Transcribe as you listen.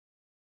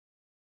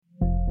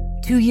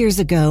2 years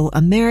ago,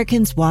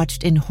 Americans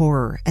watched in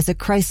horror as a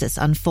crisis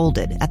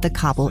unfolded at the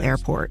Kabul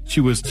airport.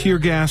 She was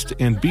tear-gassed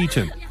and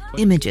beaten.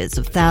 Images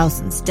of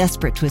thousands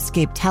desperate to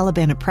escape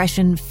Taliban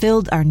oppression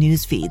filled our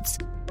news feeds.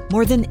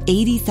 More than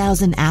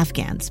 80,000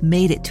 Afghans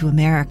made it to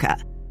America.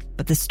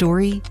 But the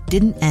story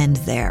didn't end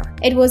there.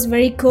 It was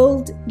very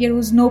cold. There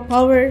was no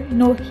power,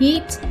 no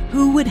heat.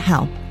 Who would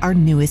help our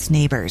newest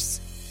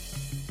neighbors?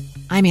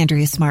 I'm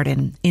Andrea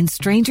Smartin. In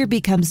Stranger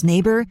Becomes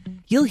Neighbor,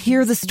 you'll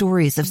hear the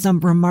stories of some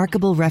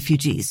remarkable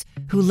refugees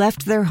who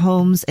left their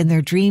homes and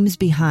their dreams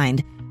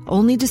behind,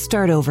 only to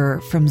start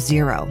over from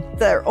zero.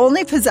 Their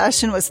only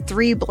possession was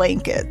 3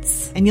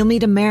 blankets. And you'll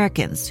meet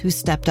Americans who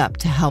stepped up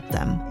to help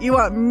them. You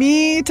want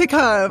me to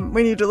come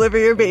when you deliver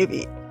your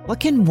baby. What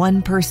can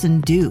one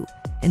person do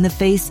in the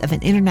face of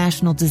an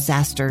international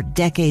disaster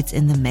decades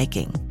in the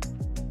making?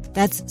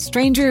 That's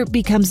Stranger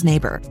Becomes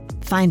Neighbor.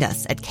 Find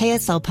us at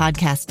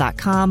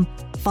kslpodcast.com.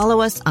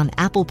 Follow us on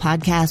Apple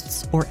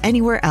Podcasts or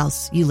anywhere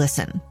else you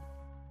listen.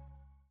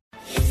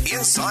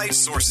 Inside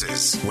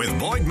Sources with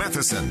Boyd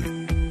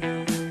Matheson.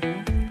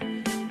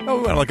 Well,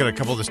 we want to look at a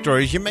couple of the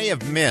stories you may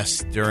have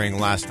missed during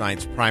last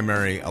night's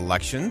primary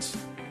elections.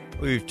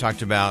 We've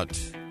talked about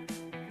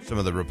some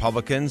of the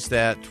Republicans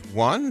that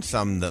won,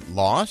 some that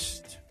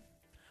lost,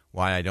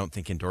 why I don't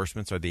think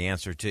endorsements are the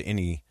answer to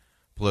any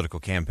political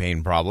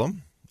campaign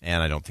problem.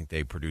 And I don't think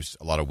they produce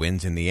a lot of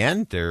wins in the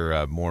end.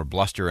 They're more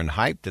bluster and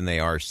hype than they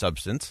are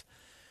substance.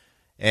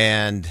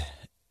 And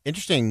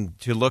interesting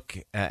to look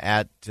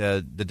at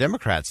the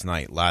Democrats'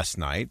 night last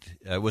night.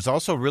 It was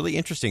also really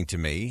interesting to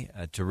me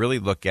to really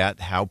look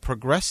at how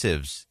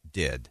progressives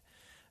did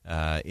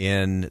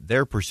in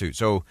their pursuit.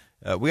 So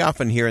we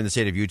often here in the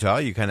state of Utah,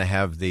 you kind of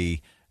have the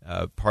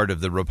part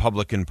of the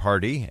Republican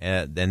Party,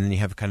 and then you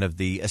have kind of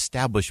the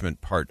establishment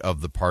part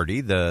of the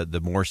party,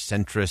 the more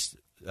centrist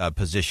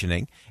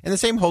positioning. And the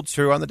same holds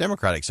true on the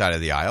Democratic side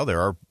of the aisle. There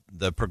are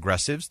the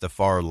progressives, the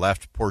far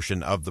left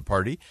portion of the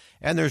party,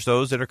 and there's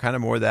those that are kind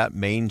of more that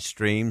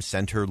mainstream,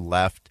 center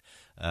left,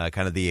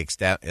 kind of the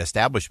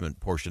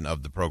establishment portion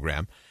of the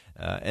program.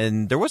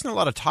 And there wasn't a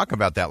lot of talk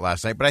about that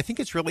last night, but I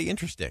think it's really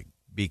interesting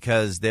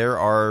because there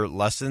are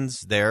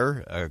lessons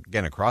there,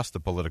 again, across the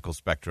political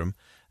spectrum,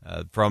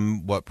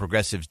 from what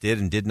progressives did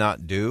and did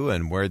not do,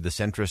 and where the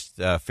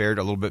centrists fared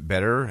a little bit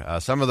better.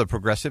 Some of the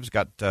progressives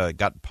got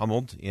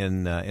pummeled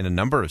in a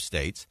number of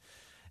states,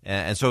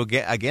 and so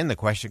again, the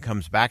question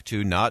comes back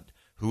to not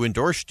who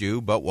endorsed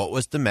you, but what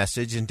was the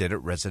message, and did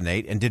it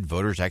resonate, and did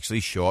voters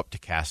actually show up to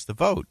cast the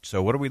vote?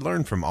 So what do we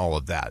learn from all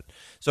of that?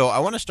 So I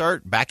want to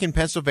start back in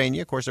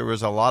Pennsylvania. Of course, there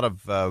was a lot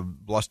of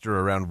bluster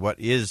around what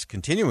is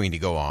continuing to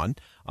go on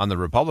the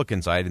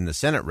Republican side in the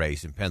Senate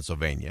race in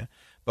Pennsylvania.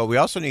 But we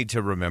also need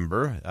to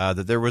remember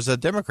that there was a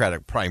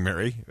Democratic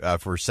primary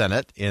for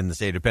Senate in the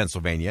state of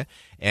Pennsylvania.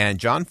 And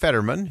John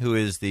Fetterman, who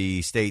is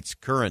the state's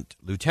current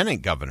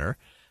lieutenant governor,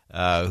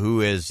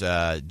 who is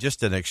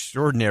just an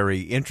extraordinary,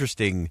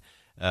 interesting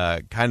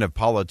kind of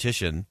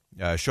politician,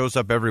 shows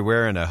up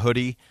everywhere in a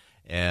hoodie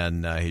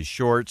and his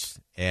shorts.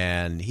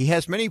 And he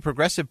has many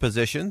progressive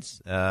positions.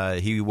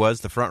 He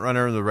was the front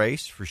runner in the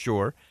race, for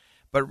sure.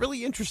 But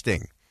really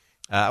interesting.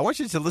 I want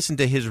you to listen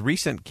to his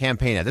recent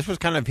campaign ad. This was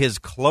kind of his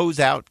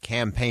closeout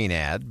campaign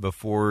ad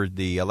before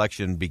the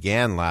election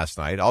began last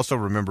night. Also,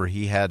 remember,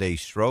 he had a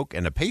stroke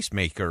and a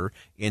pacemaker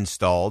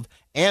installed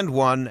and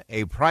won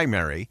a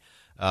primary,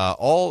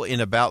 all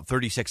in about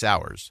 36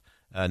 hours.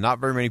 Not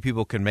very many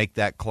people can make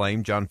that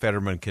claim. John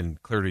Fetterman can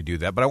clearly do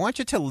that. But I want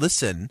you to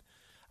listen.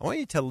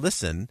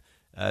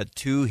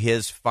 To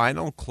his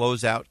final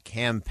closeout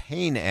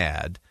campaign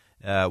ad.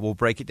 We'll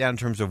break it down in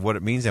terms of what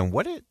it means and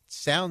what it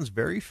sounds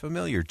very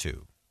familiar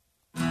to.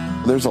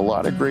 There's a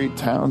lot of great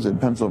towns in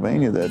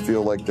Pennsylvania that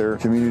feel like their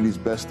community's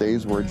best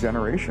days were a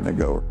generation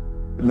ago.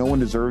 No one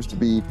deserves to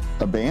be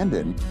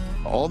abandoned.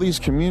 All these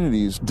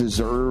communities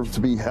deserve to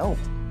be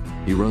helped.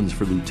 He runs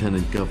for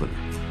lieutenant governor,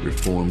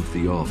 reformed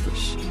the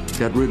office,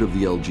 got rid of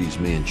the LG's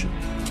mansion,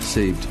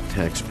 saved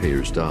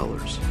taxpayers'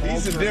 dollars.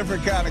 He's a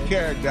different kind of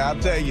character, I'll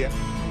tell you.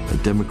 A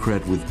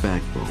Democrat with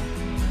backbone,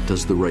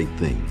 does the right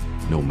thing,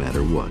 no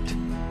matter what.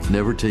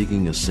 Never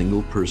taking a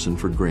single person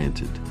for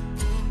granted.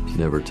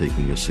 Never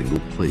taking a single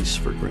place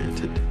for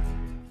granted.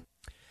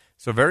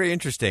 So very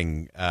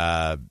interesting.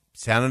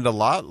 Sounded a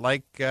lot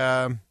like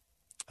a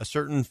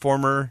certain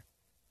former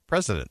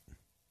president.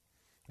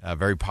 A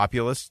very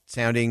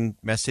populist-sounding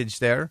message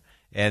there.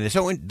 And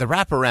so the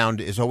wraparound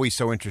is always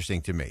so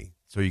interesting to me.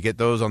 So you get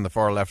those on the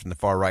far left and the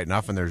far right, and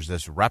often there's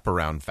this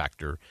wraparound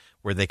factor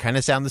where they kind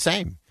of sound the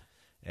same.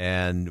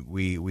 And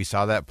we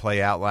saw that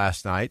play out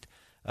last night.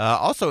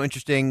 Also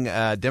interesting,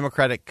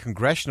 Democratic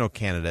congressional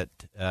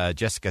candidate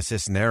Jessica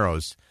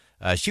Cisneros.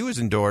 She was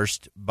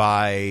endorsed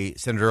by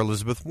Senator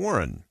Elizabeth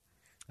Warren,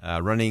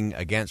 running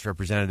against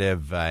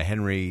Representative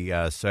Henry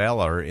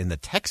Cuellar in the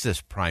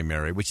Texas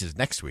primary, which is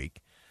next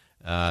week.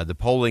 The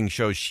polling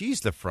shows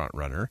she's the front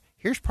runner.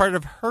 Here's part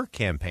of her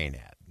campaign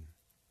ad.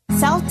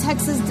 South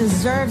Texas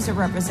deserves a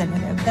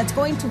representative that's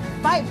going to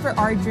fight for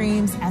our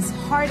dreams as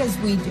hard as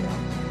we do.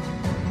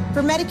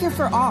 For Medicare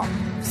for all,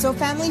 so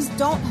families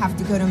don't have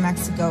to go to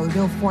Mexico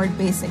to afford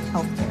basic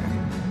health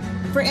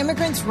care. For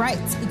immigrants'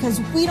 rights, because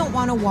we don't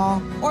want a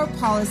wall or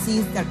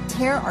policies that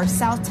tear our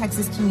South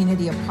Texas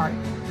community apart.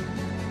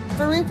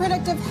 For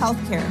reproductive health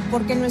care,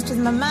 porque nuestras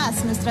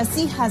mamás, nuestras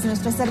hijas,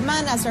 nuestras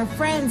hermanas, our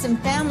friends and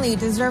family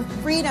deserve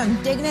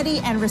freedom, dignity,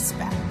 and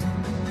respect.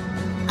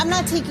 I'm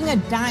not taking a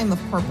dime of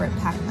corporate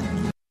PAC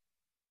money.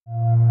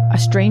 A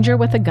stranger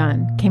with a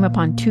gun came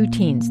upon 2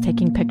 teens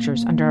taking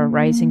pictures under a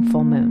rising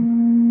full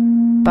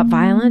moon. But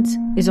violence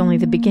is only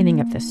the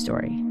beginning of this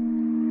story.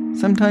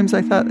 Sometimes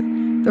I thought,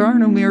 there are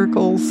no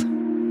miracles.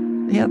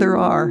 Yeah, there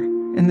are,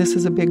 and this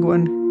is a big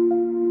one.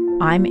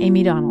 I'm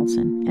Amy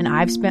Donaldson, and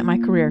I've spent my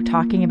career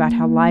talking about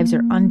how lives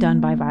are undone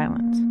by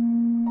violence.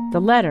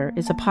 The Letter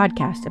is a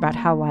podcast about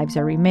how lives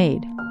are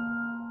remade.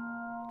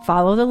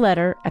 Follow The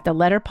Letter at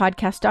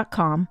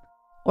theletterpodcast.com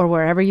or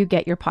wherever you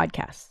get your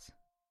podcasts.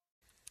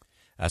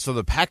 So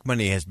the PAC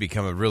money has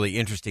become a really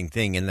interesting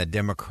thing in the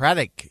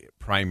Democratic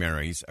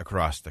primaries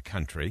across the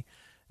country.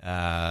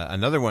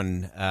 Another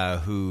one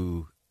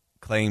who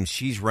claims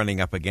she's running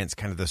up against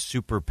kind of the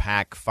super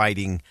PAC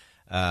fighting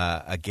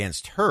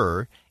against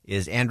her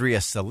is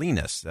Andrea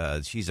Salinas.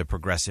 She's a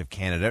progressive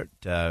candidate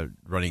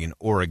running in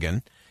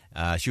Oregon.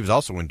 She was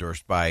also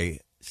endorsed by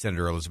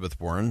Senator Elizabeth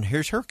Warren.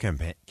 Here's her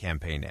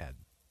campaign ad.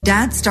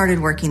 Dad started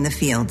working the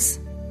fields.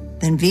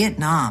 Then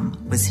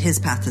Vietnam was his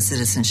path to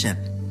citizenship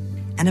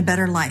and a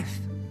better life.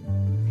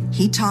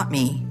 He taught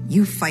me,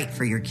 you fight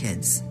for your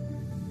kids.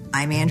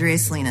 I'm Andrea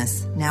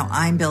Salinas. Now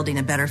I'm building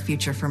a better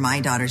future for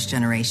my daughter's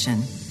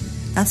generation.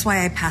 That's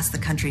why I passed the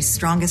country's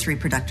strongest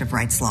reproductive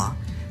rights law,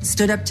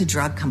 stood up to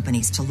drug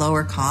companies to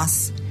lower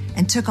costs,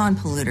 and took on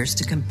polluters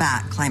to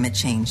combat climate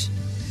change.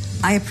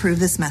 I approve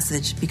this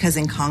message because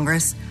in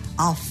Congress,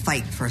 I'll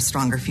fight for a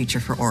stronger future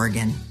for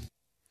Oregon.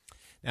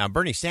 Now,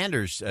 Bernie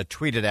Sanders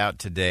tweeted out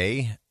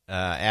today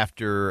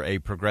after a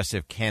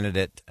progressive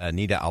candidate,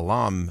 Nita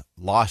Alam,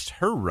 lost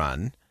her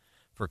run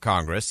for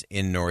Congress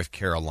in North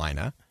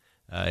Carolina.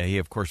 He,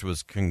 of course,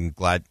 was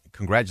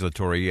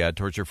congratulatory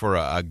towards her for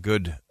a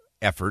good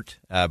effort.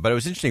 But it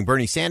was interesting.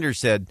 Bernie Sanders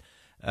said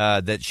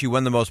that she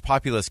won the most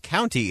populous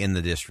county in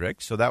the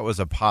district, so that was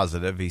a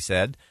positive, he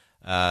said.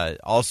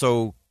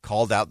 Also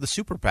called out the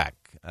super PAC.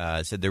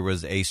 Said there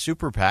was a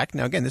super PAC.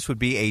 Now, again, this would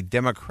be a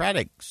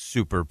Democratic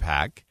super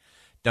PAC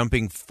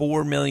dumping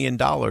 $4 million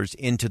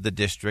into the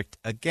district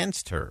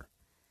against her.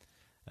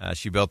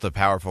 She built a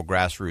powerful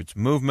grassroots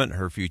movement.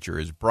 Her future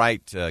is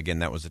bright. Again,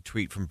 that was a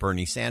tweet from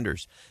Bernie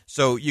Sanders.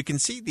 So you can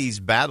see these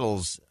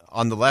battles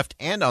on the left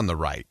and on the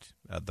right,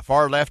 the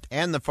far left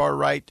and the far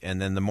right, and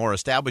then the more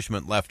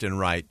establishment left and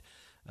right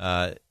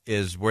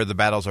is where the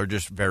battles are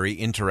just very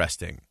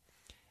interesting.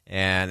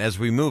 And as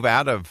we move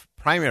out of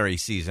primary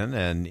season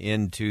and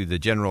into the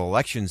general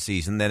election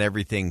season, then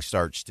everything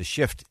starts to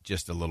shift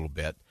just a little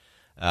bit.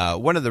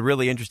 One of the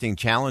really interesting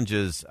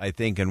challenges, I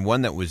think, and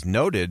one that was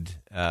noted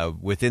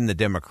within the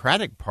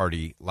Democratic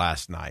Party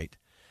last night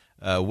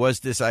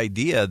was this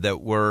idea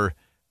that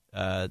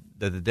that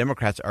the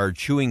Democrats are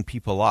chewing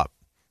people up,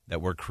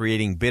 that we're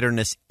creating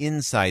bitterness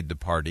inside the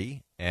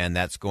party, and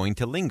that's going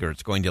to linger.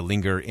 It's going to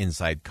linger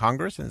inside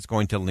Congress, and it's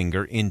going to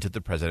linger into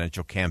the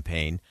presidential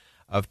campaign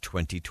of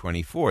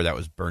 2024. That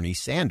was Bernie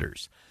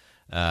Sanders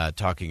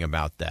talking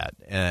about that.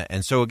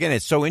 And so, again,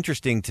 it's so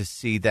interesting to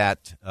see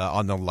that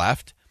on the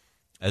left,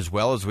 as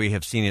well as we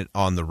have seen it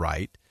on the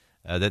right,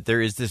 that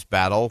there is this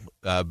battle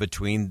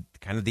between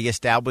kind of the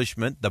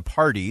establishment, the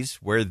parties,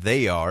 where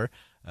they are,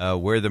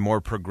 where the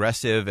more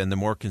progressive and the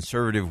more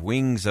conservative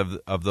wings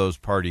of those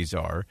parties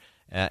are,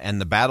 and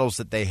the battles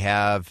that they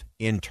have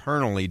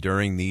internally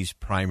during these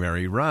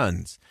primary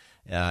runs.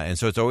 And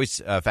so it's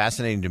always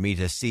fascinating to me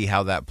to see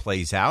how that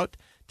plays out,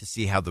 to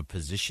see how the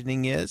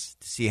positioning is,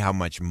 to see how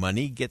much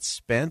money gets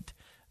spent.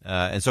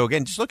 And so,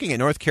 again, just looking at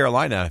North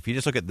Carolina, if you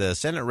just look at the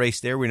Senate race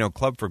there, we know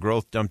Club for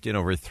Growth dumped in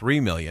over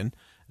 $3 million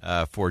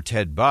for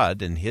Ted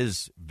Budd and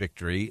his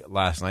victory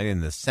last night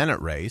in the Senate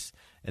race.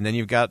 And then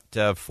you've got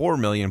 $4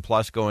 million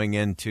plus going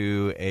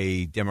into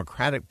a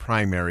Democratic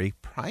primary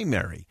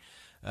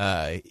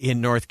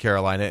in North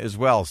Carolina as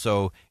well.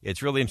 So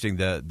it's really interesting.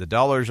 The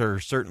dollars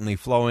are certainly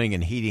flowing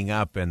and heating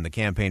up, and the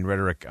campaign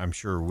rhetoric, I'm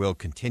sure, will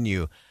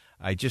continue.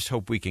 I just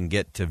hope we can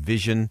get to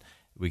vision,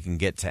 we can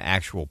get to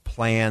actual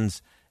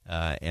plans,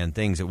 and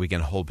things that we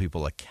can hold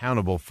people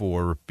accountable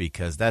for,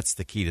 because that's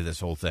the key to this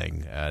whole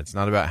thing. It's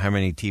not about how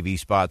many TV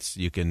spots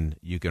you can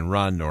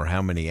run or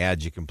how many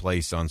ads you can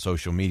place on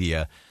social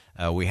media.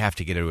 We have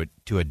to get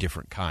to a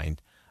different kind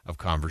of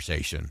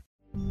conversation.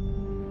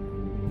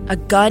 A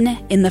gun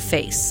in the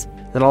face.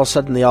 Then all of a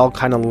sudden they all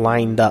kind of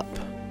lined up.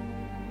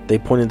 They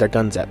pointed their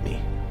guns at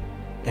me.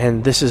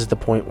 And this is the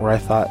point where I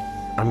thought,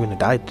 I'm going to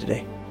die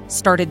today.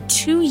 Started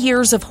 2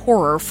 years of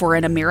horror for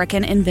an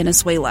American in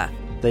Venezuela.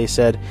 They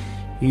said,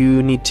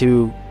 you need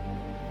to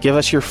give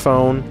us your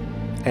phone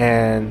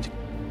and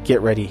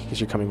get ready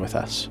because you're coming with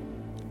us.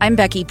 I'm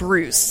Becky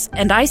Bruce,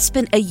 and I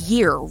spent a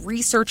year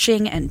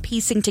researching and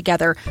piecing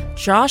together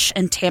Josh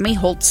and Tammy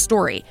Holt's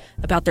story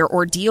about their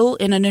ordeal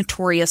in a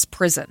notorious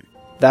prison.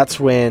 That's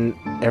when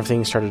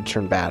everything started to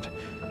turn bad.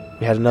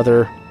 We had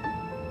another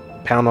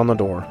pound on the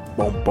door.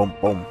 Boom, boom,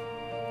 boom.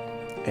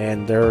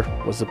 And there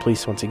was the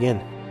police once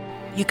again.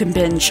 You can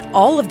binge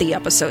all of the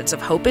episodes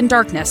of Hope in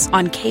Darkness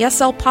on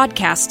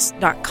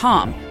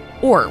KSLPodcasts.com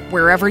or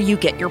wherever you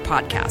get your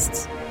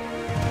podcasts.